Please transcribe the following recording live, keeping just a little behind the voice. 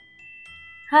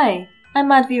Hi, I'm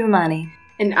Madhvi Ramani.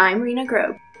 And I'm Rena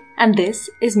Grobe. And this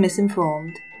is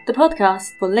Misinformed, the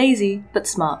podcast for lazy but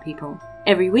smart people.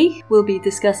 Every week we'll be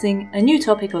discussing a new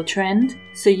topic or trend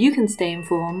so you can stay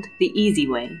informed the easy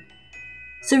way.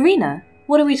 So Rena,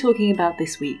 what are we talking about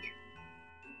this week?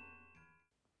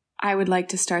 I would like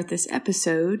to start this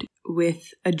episode with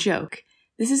a joke.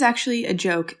 This is actually a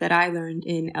joke that I learned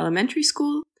in elementary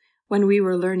school when we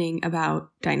were learning about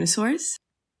dinosaurs.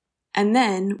 And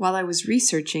then, while I was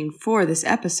researching for this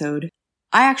episode,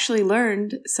 I actually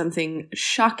learned something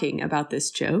shocking about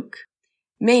this joke.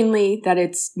 Mainly that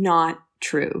it's not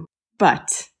true.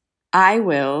 But I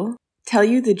will tell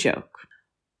you the joke.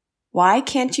 Why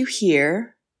can't you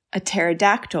hear a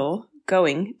pterodactyl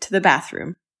going to the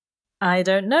bathroom? I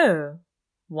don't know.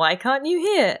 Why can't you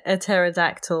hear a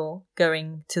pterodactyl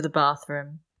going to the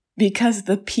bathroom? Because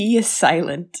the P is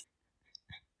silent.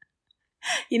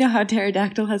 You know how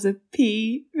pterodactyl has a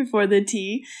P before the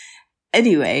T?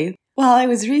 Anyway, while I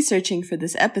was researching for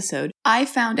this episode, I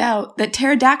found out that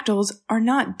pterodactyls are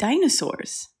not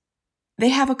dinosaurs. They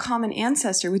have a common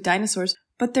ancestor with dinosaurs,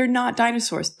 but they're not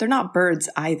dinosaurs. They're not birds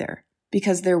either,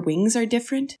 because their wings are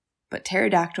different, but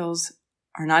pterodactyls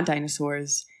are not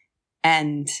dinosaurs.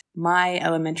 And my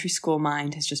elementary school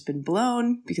mind has just been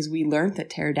blown because we learned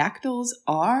that pterodactyls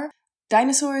are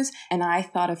dinosaurs, and I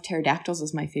thought of pterodactyls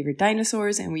as my favorite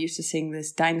dinosaurs, and we used to sing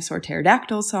this dinosaur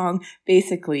pterodactyl song.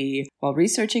 Basically, while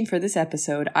researching for this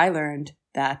episode, I learned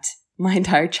that my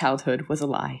entire childhood was a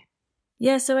lie.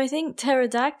 Yeah, so I think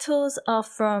pterodactyls are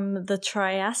from the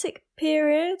Triassic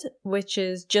period, which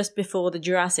is just before the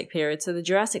Jurassic period. So the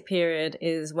Jurassic period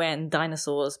is when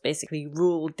dinosaurs basically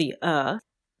ruled the earth.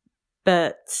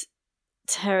 But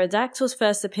pterodactyls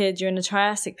first appeared during the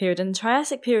Triassic period, and the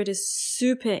Triassic period is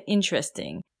super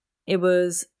interesting. It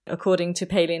was, according to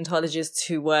paleontologists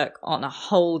who work on a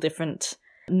whole different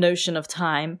notion of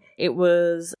time, it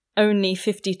was only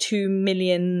 52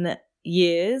 million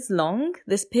years long,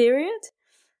 this period.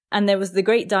 And there was the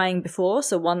Great Dying before,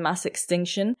 so one mass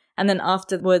extinction. And then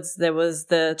afterwards, there was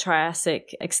the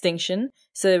Triassic extinction.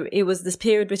 So it was this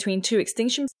period between two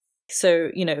extinctions. So,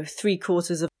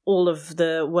 3/4 of all of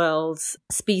the world's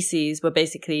species were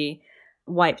basically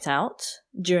wiped out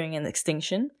during an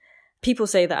extinction. People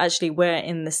say that actually we're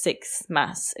in the 6th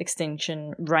mass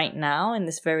extinction right now in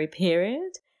this very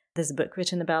period. There's a book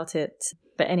written about it.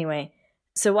 But anyway,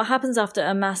 so what happens after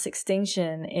a mass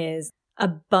extinction is a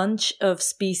bunch of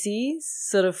species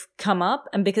sort of come up,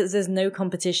 and because there's no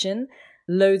competition,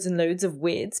 loads and loads of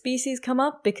weird species come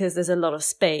up because there's a lot of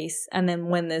space. And then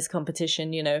when there's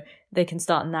competition, they can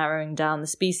start narrowing down the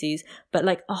species. But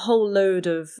like a whole load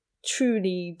of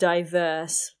truly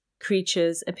diverse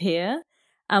creatures appear.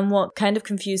 And what kind of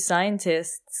confused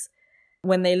scientists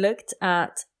when they looked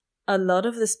at a lot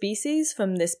of the species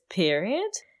from this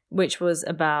period, which was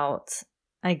about,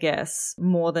 I guess,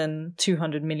 more than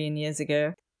 200 million years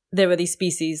ago. There were these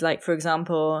species like, for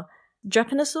example,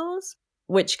 Drepannosaurs,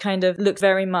 which kind of looked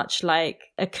very much like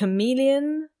a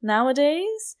chameleon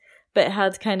nowadays, but it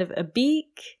had kind of a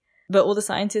beak. But all the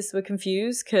scientists were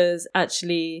confused because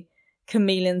actually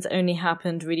chameleons only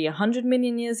happened really 100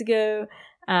 million years ago,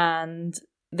 and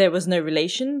there was no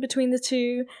relation between the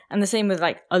two. And the same with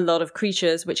like a lot of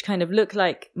creatures which kind of look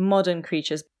like modern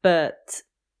creatures, but,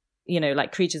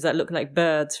 like creatures that look like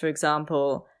birds, for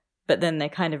example, but then they're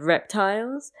kind of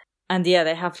reptiles. And yeah,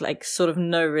 they have like sort of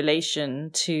no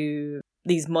relation to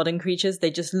these modern creatures.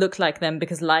 They just look like them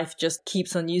because life just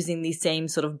keeps on using these same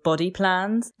sort of body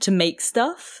plans to make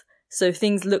stuff. So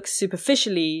things look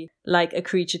superficially like a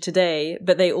creature today,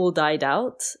 but they all died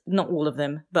out. Not all of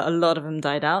them, but a lot of them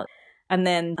died out. And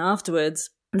then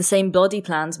afterwards, the same body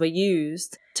plans were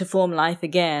used to form life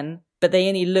again, but they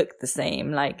only looked the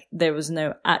same. Like there was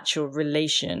no actual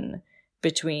relation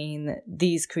between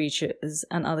these creatures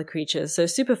and other creatures. So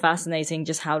super fascinating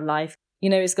just how life,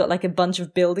 it's got like a bunch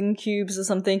of building cubes or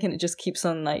something, and it just keeps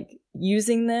on like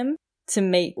using them to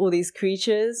make all these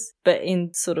creatures, but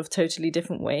in sort of totally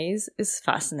different ways. Is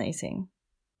fascinating.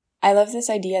 I love this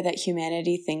idea that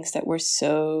humanity thinks that we're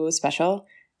so special,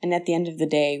 and at the end of the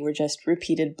day, we're just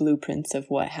repeated blueprints of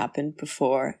what happened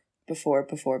before.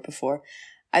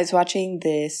 I was watching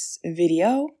this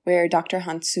video where Dr.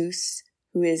 Hans Suess,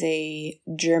 who is a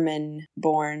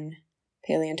German-born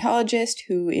paleontologist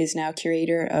who is now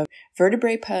curator of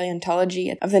vertebrate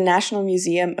paleontology of the National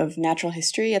Museum of Natural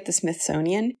History at the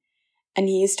Smithsonian. And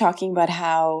he's talking about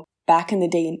how back in the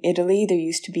day in Italy, there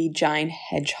used to be giant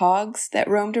hedgehogs that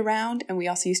roamed around. And we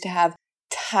also used to have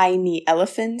tiny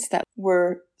elephants that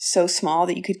were so small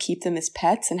that you could keep them as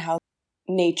pets, and how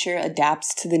nature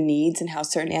adapts to the needs and how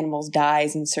certain animals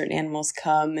dies and certain animals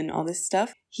come and all this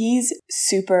stuff. He's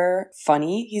super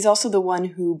funny. He's also the one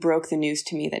who broke the news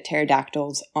to me that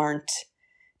pterodactyls aren't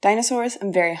dinosaurs.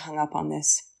 I'm very hung up on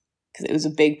this because it was a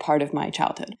big part of my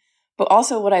childhood. But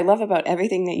also what I love about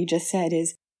everything that you just said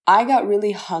is I got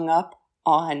really hung up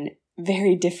on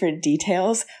very different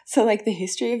details. So like the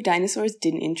history of dinosaurs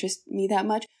didn't interest me that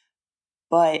much.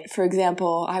 But for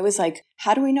example, I was like,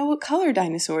 how do we know what color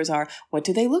dinosaurs are? What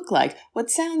do they look like? What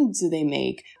sounds do they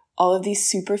make? All of these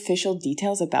superficial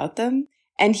details about them.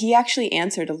 And he actually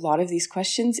answered a lot of these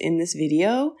questions in this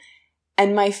video.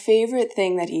 And my favorite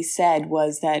thing that he said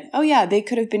was that, oh yeah, they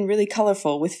could have been really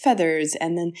colorful with feathers,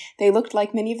 and then they looked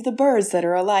like many of the birds that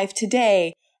are alive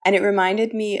today. And it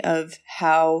reminded me of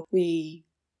how we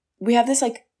have this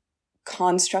like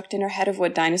construct in our head of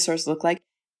what dinosaurs look like.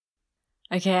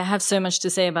 Okay, I have so much to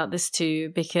say about this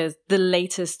too, because the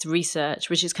latest research,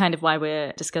 which is kind of why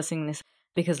we're discussing this,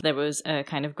 because there was a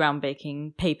kind of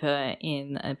groundbreaking paper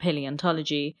in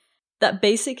paleontology that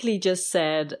basically just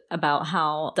said about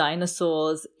how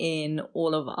dinosaurs in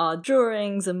all of our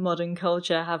drawings and modern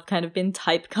culture have kind of been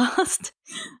typecast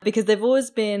because they've always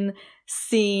been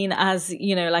seen as,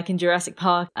 you know, like in Jurassic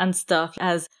Park and stuff,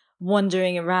 as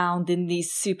wandering around in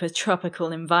these super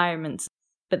tropical environments.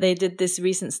 But they did this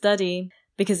recent study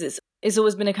because it's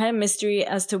always been a kind of mystery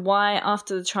as to why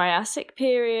after the Triassic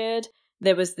period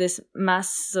there was this mass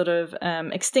sort of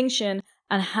extinction,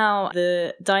 and how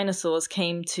the dinosaurs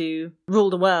came to rule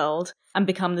the world and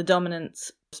become the dominant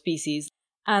species.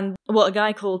 And what a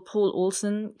guy called Paul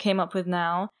Olsen came up with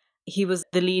now, he was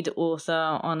the lead author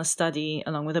on a study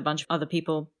along with a bunch of other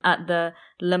people at the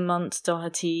Lamont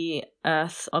Doherty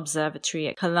Earth Observatory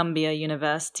at Columbia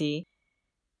University.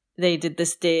 They did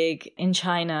this dig in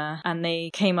China and they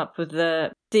came up with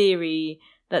the theory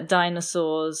that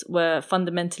dinosaurs were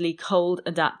fundamentally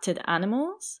cold-adapted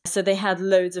animals. So they had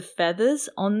loads of feathers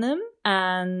on them,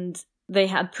 and they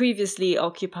had previously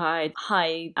occupied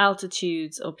high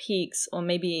altitudes or peaks, or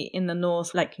maybe in the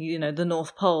north, like, you know, the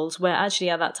North Poles, where actually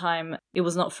at that time it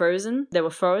was not frozen. There were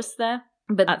forests there,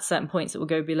 but at certain points it would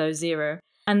go below zero.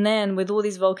 And then with all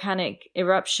these volcanic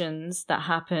eruptions that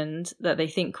happened that they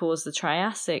think caused the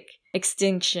Triassic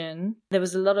extinction, there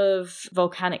was a lot of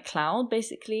volcanic cloud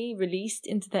basically released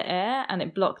into the air, and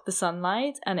it blocked the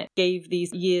sunlight, and it gave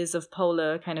these years of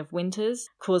polar kind of winters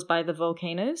caused by the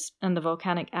volcanoes and the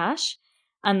volcanic ash.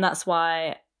 And that's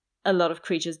why a lot of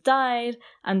creatures died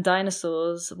and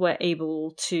dinosaurs were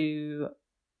able to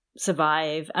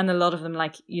survive. And a lot of them,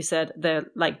 like you said, they're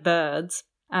like birds,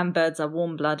 and birds are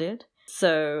warm-blooded.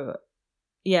 So,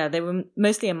 yeah, they were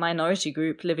mostly a minority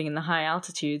group living in the high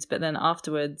altitudes, but then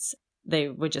afterwards they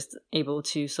were just able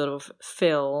to sort of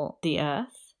fill the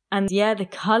earth. And yeah, the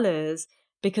colors,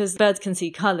 because birds can see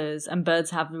colors and birds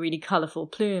have really colorful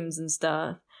plumes and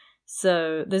stuff.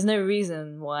 So there's no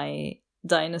reason why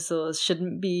dinosaurs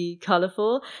shouldn't be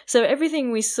colorful. So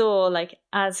everything we saw, like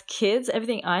as kids,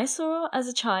 everything I saw as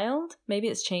a child, maybe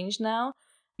it's changed now,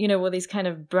 you know, were these kind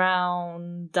of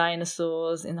brown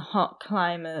dinosaurs in hot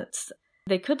climates.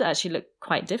 They could actually look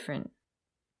quite different.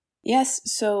 Yes,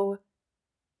 so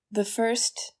the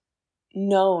first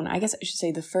known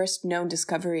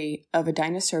discovery of a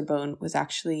dinosaur bone was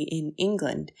actually in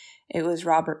England. It was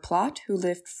Robert Plot, who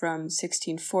lived from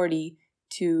 1640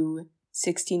 to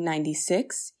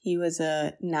 1696. He was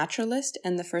a naturalist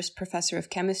and the first professor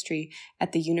of chemistry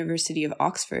at the University of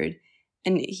Oxford.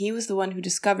 And he was the one who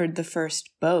discovered the first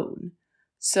bone.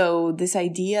 So this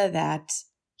idea that,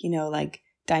 you know, like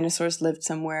dinosaurs lived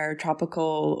somewhere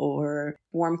tropical or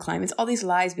warm climates, all these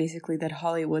lies basically that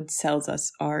Hollywood sells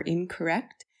us are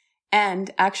incorrect. And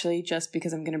actually, just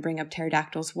because I'm going to bring up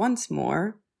pterodactyls once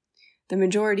more, the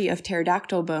majority of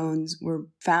pterodactyl bones were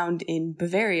found in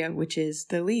Bavaria, which is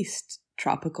the least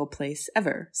tropical place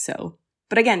ever. So,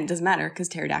 but again, it doesn't matter because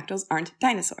pterodactyls aren't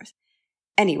dinosaurs.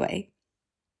 Anyway,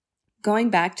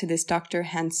 going back to this Dr.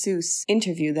 Hans Suess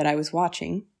interview that I was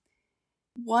watching,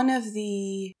 one of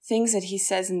the things that he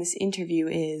says in this interview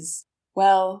is,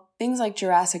 well, things like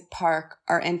Jurassic Park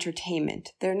are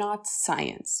entertainment. They're not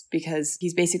science, because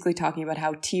he's basically talking about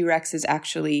how T-Rex is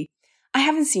actually... I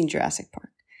haven't seen Jurassic Park,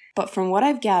 but from what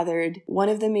I've gathered, one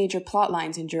of the major plot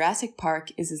lines in Jurassic Park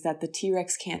is that the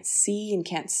T-Rex can't see and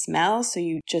can't smell, so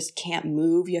you just can't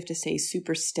move. You have to stay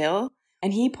super still.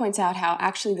 And he points out how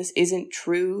actually this isn't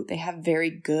true. They have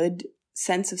very good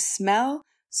sense of smell.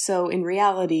 So in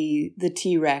reality, the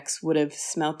T-Rex would have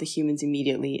smelt the humans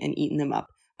immediately and eaten them up.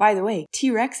 By the way,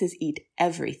 T-Rexes eat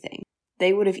everything.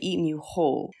 They would have eaten you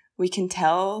whole. We can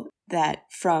tell that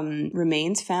from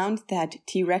remains found that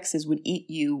T-Rexes would eat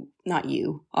you, not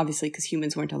you, obviously because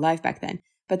humans weren't alive back then,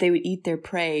 but they would eat their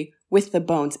prey with the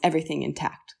bones, everything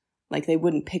intact. Like they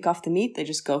wouldn't pick off the meat, they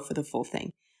just go for the full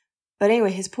thing. But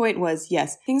anyway, his point was,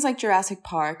 yes, things like Jurassic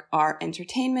Park are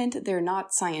entertainment. They're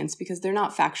not science because they're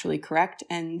not factually correct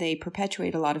and they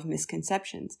perpetuate a lot of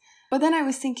misconceptions. But then I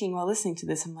was thinking while listening to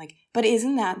this, I'm like, but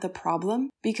isn't that the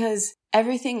problem? Because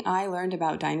everything I learned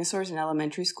about dinosaurs in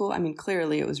elementary school, I mean,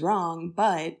 clearly it was wrong,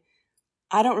 but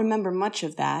I don't remember much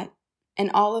of that.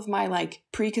 And all of my like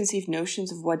preconceived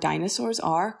notions of what dinosaurs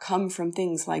are come from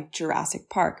things like Jurassic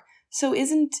Park. So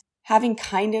isn't having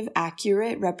kind of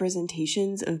accurate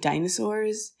representations of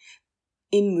dinosaurs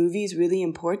in movies really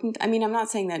important? I mean, I'm not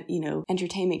saying that,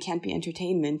 entertainment can't be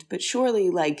entertainment, but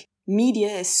surely like media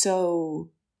is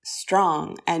so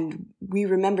strong and we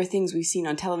remember things we've seen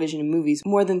on television and movies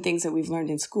more than things that we've learned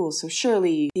in school. So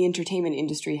surely the entertainment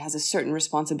industry has a certain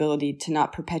responsibility to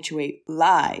not perpetuate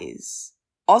lies.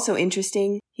 Also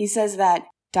interesting, he says that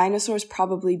dinosaurs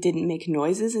probably didn't make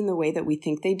noises in the way that we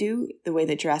think they do, the way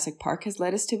that Jurassic Park has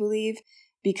led us to believe,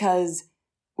 because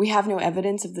we have no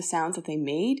evidence of the sounds that they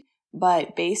made,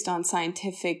 but based on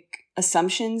scientific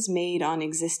assumptions made on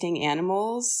existing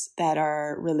animals that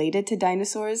are related to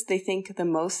dinosaurs, they think the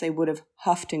most they would have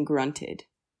huffed and grunted.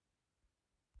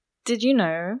 Did you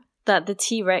know that the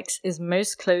T-Rex is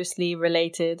most closely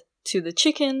related to the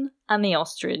chicken and the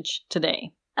ostrich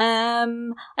today? I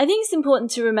think it's important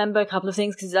to remember a couple of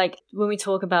things because, like, when we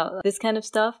talk about this kind of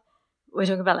stuff, we're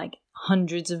talking about like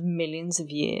hundreds of millions of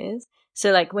years.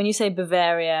 So, like, when you say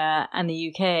Bavaria and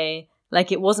the UK,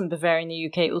 like, it wasn't Bavaria in the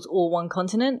UK, it was all one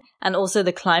continent. And also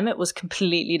the climate was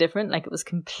completely different. Like, it was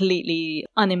completely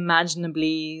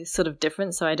unimaginably sort of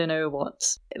different. So I don't know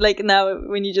what, like, now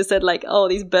when you just said like, oh,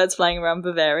 these birds flying around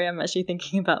Bavaria, I'm actually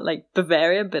thinking about like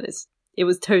Bavaria, but it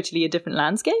was totally a different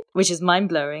landscape, which is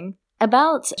mind-blowing.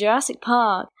 About Jurassic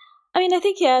Park, I mean, I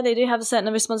think, yeah, they do have a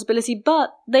certain responsibility,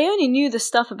 but they only knew the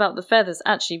stuff about the feathers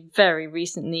actually very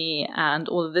recently and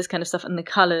all of this kind of stuff and the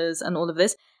colours and all of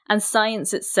this. And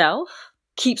science itself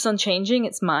keeps on changing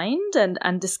its mind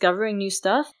and discovering new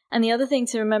stuff. And the other thing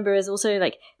to remember is also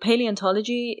like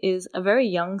paleontology is a very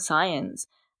young science.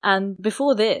 And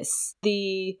before this,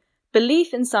 the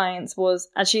belief in science was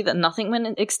actually that nothing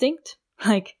went extinct.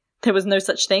 Like, there was no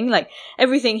such thing. Like,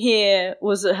 everything here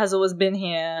has always been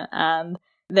here, and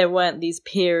there weren't these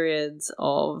periods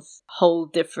of whole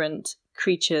different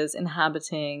creatures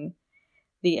inhabiting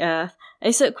the earth.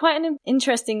 It's quite an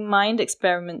interesting mind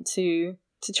experiment to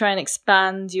try and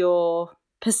expand your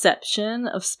perception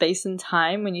of space and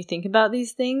time when you think about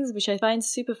these things, which I find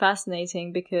super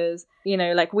fascinating because,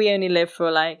 like, we only live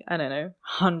for like, I don't know,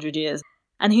 100 years.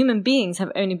 And human beings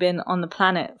have only been on the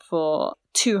planet for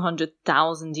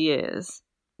 200,000 years,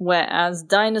 whereas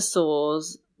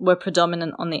dinosaurs were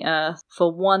predominant on the earth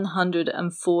for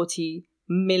 140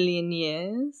 million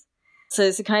years. So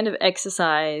it's a kind of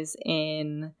exercise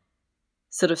in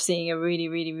sort of seeing a really,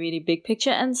 really, really big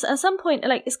picture. And at some point,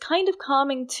 like, it's kind of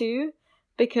calming too,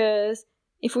 because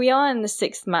if we are in the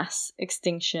sixth mass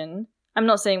extinction, I'm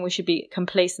not saying we should be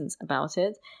complacent about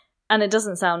it. And it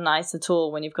doesn't sound nice at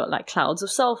all when you've got like clouds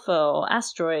of sulfur or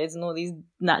asteroids and all these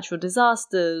natural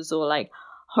disasters or like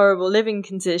horrible living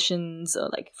conditions or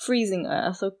like freezing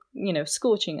earth or,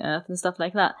 scorching earth and stuff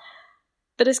like that.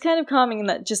 But it's kind of calming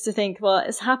that just to think, well,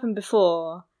 it's happened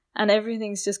before and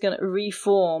everything's just going to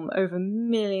reform over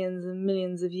millions and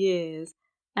millions of years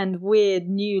and weird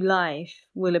new life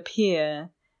will appear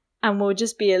and we'll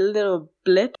just be a little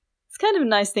blip. It's kind of a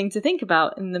nice thing to think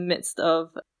about in the midst of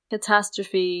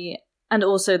catastrophe, and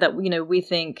also that we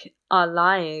think our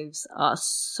lives are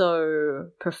so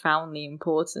profoundly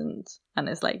important, and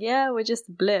it's like, yeah, we're just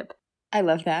a blip. I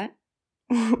love that.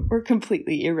 We're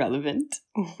completely irrelevant.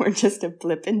 We're just a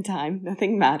blip in time.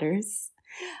 Nothing matters.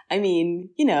 I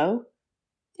mean,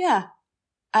 yeah,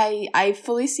 I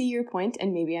fully see your point,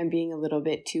 and maybe I'm being a little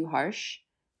bit too harsh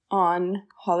on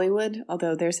Hollywood,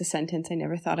 although there's a sentence I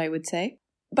never thought I would say.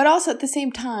 But also at the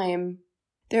same time,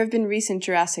 there have been recent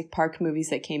Jurassic Park movies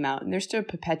that came out, and they're still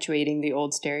perpetuating the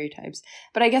old stereotypes.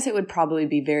 But I guess it would probably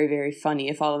be very, very funny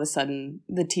if all of a sudden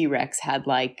the T-Rex had,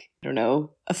 like, I don't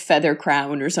know, a feather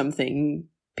crown or something.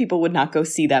 People would not go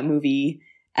see that movie,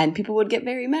 and people would get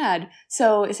very mad.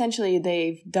 So essentially,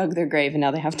 they've dug their grave, and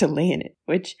now they have to lay in it,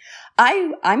 which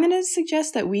I'm going to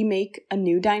suggest that we make a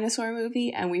new dinosaur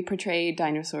movie, and we portray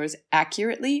dinosaurs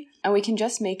accurately, and we can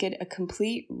just make it a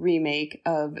complete remake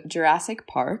of Jurassic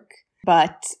Park,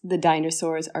 but the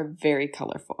dinosaurs are very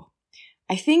colorful.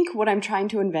 I think what I'm trying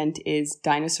to invent is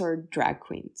dinosaur drag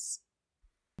queens.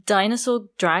 Dinosaur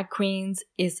drag queens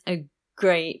is a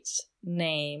great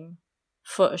name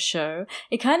for a show.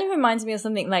 It kind of reminds me of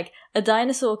something like a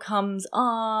dinosaur comes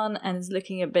on and is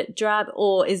looking a bit drab,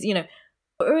 or is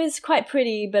quite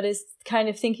pretty, but is kind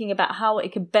of thinking about how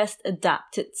it could best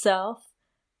adapt itself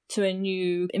to a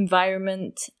new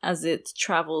environment as it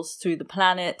travels through the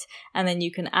planet. And then you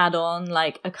can add on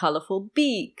like a colorful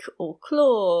beak or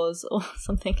claws or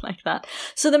something like that.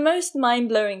 So the most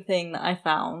mind-blowing thing that I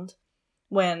found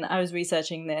when I was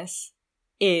researching this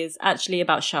is actually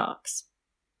about sharks.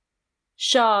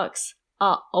 Sharks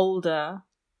are older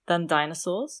than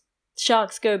dinosaurs.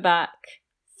 Sharks go back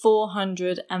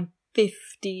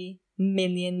 450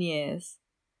 million years.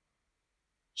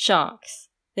 Sharks.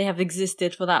 They have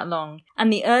existed for that long.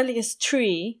 And the earliest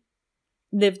tree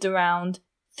lived around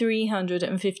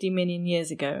 350 million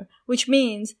years ago, which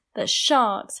means that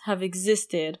sharks have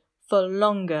existed for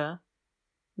longer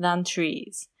than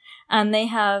trees. And they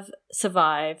have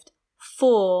survived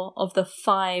 4 of the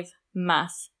 5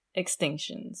 mass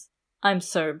extinctions. I'm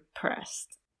so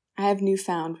impressed. I have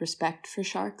newfound respect for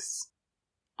sharks.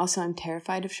 Also, I'm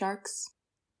terrified of sharks.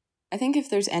 I think if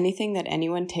there's anything that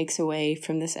anyone takes away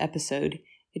from this episode,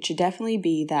 it should definitely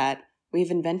be that we've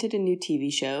invented a new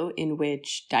TV show in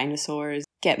which dinosaurs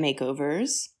get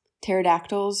makeovers.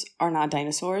 Pterodactyls are not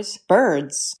dinosaurs.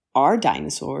 Birds are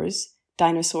dinosaurs.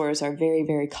 Dinosaurs are very,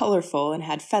 very colorful and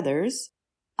had feathers.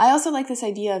 I also like this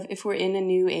idea of if we're in a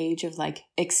new age of like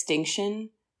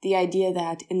extinction, the idea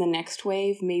that in the next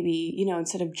wave, maybe,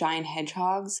 instead of giant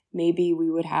hedgehogs, maybe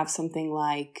we would have something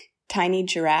like tiny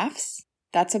giraffes.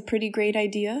 That's a pretty great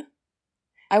idea.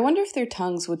 I wonder if their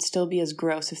tongues would still be as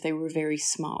gross if they were very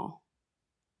small.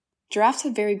 Giraffes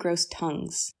have very gross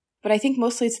tongues, but I think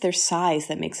mostly it's their size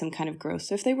that makes them kind of gross.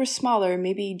 So if they were smaller,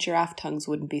 maybe giraffe tongues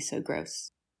wouldn't be so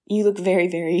gross. You look very,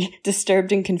 very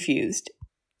disturbed and confused.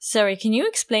 Sorry, can you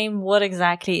explain what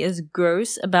exactly is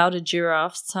gross about a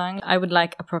giraffe's tongue? I would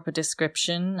like a proper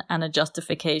description and a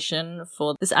justification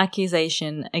for this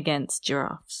accusation against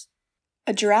giraffes.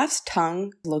 A giraffe's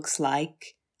tongue looks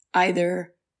like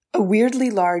either a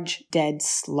weirdly large dead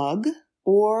slug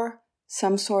or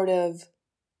some sort of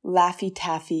Laffy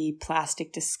Taffy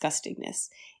plastic disgustingness.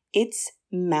 It's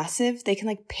massive. They can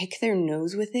like pick their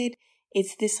nose with it.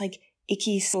 It's this like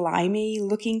icky, slimy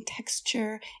looking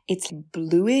texture. It's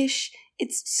bluish.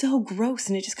 It's so gross,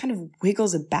 and it just kind of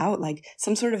wiggles about like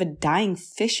some sort of a dying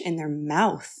fish in their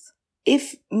mouth.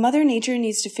 If Mother Nature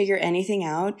needs to figure anything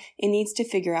out, it needs to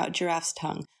figure out giraffe's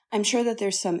tongue. I'm sure that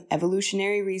there's some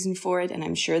evolutionary reason for it, and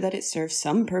I'm sure that it serves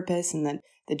some purpose, and that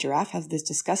the giraffe has this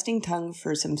disgusting tongue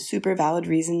for some super valid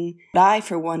reason. But I,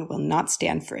 for one, will not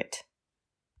stand for it.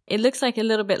 It looks like a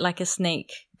little bit like a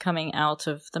snake coming out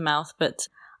of the mouth, but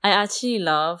I actually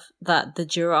love that the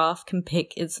giraffe can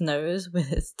pick its nose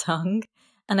with its tongue.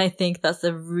 And I think that's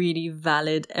a really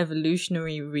valid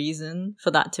evolutionary reason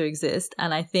for that to exist.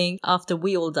 And I think after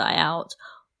we all die out,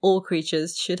 all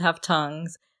creatures should have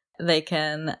tongues they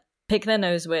can pick their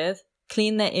nose with,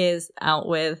 clean their ears out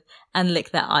with, and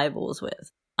lick their eyeballs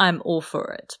with. I'm all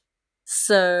for it.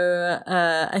 So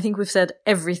I think we've said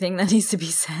everything that needs to be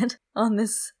said on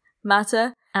this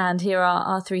matter. And here are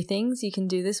our 3 things you can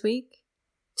do this week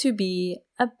to be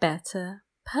a better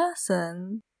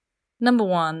person. Number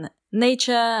 1,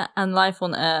 nature and life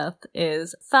on Earth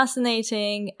is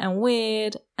fascinating and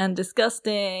weird and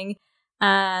disgusting.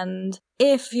 And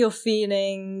if you're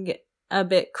feeling a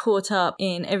bit caught up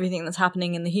in everything that's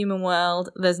happening in the human world,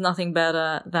 there's nothing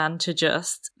better than to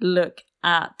just look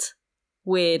at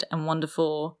weird and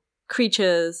wonderful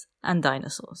creatures and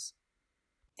dinosaurs.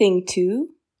 Thing 2,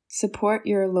 support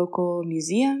your local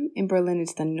museum. In Berlin,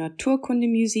 it's the Naturkunde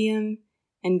Museum,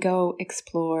 and go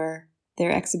explore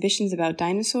their exhibitions about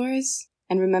dinosaurs.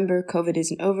 And remember, COVID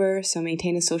isn't over, so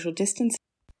maintain a social distance.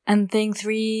 And thing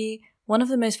 3, one of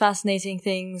the most fascinating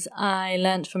things I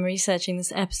learned from researching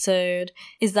this episode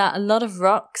is that a lot of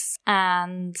rocks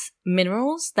and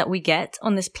minerals that we get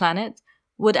on this planet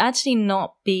would actually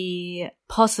not be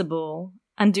possible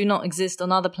and do not exist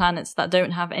on other planets that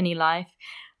don't have any life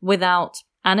without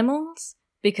animals,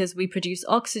 because we produce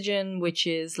oxygen, which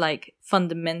is like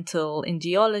fundamental in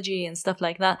geology and stuff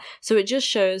like that. So it just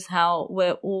shows how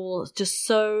we're all just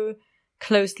so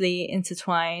closely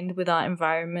intertwined with our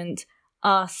environment,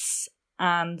 us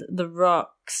and the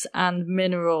rocks and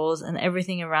minerals and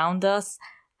everything around us.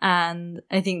 And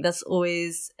I think that's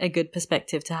always a good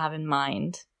perspective to have in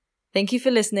mind. Thank you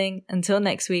for listening. Until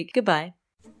next week, goodbye.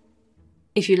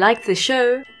 If you liked this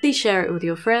show, please share it with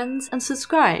your friends and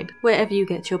subscribe wherever you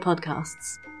get your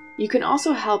podcasts. You can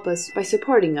also help us by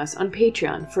supporting us on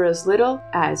Patreon for as little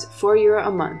as €4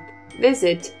 a month.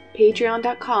 Visit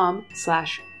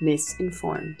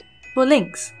patreon.com/misinformed. For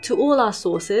links to all our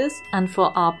sources and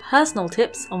for our personal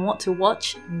tips on what to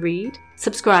watch and read,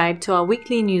 subscribe to our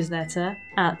weekly newsletter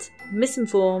at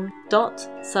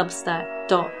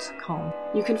misinformed.substack.com.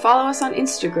 You can follow us on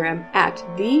Instagram at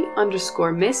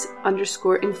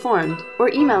 _miss_informed or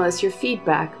email us your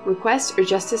feedback, requests, or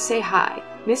just to say hi,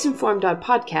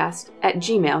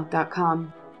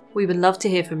 misinformed.podcast@gmail.com. We would love to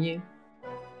hear from you.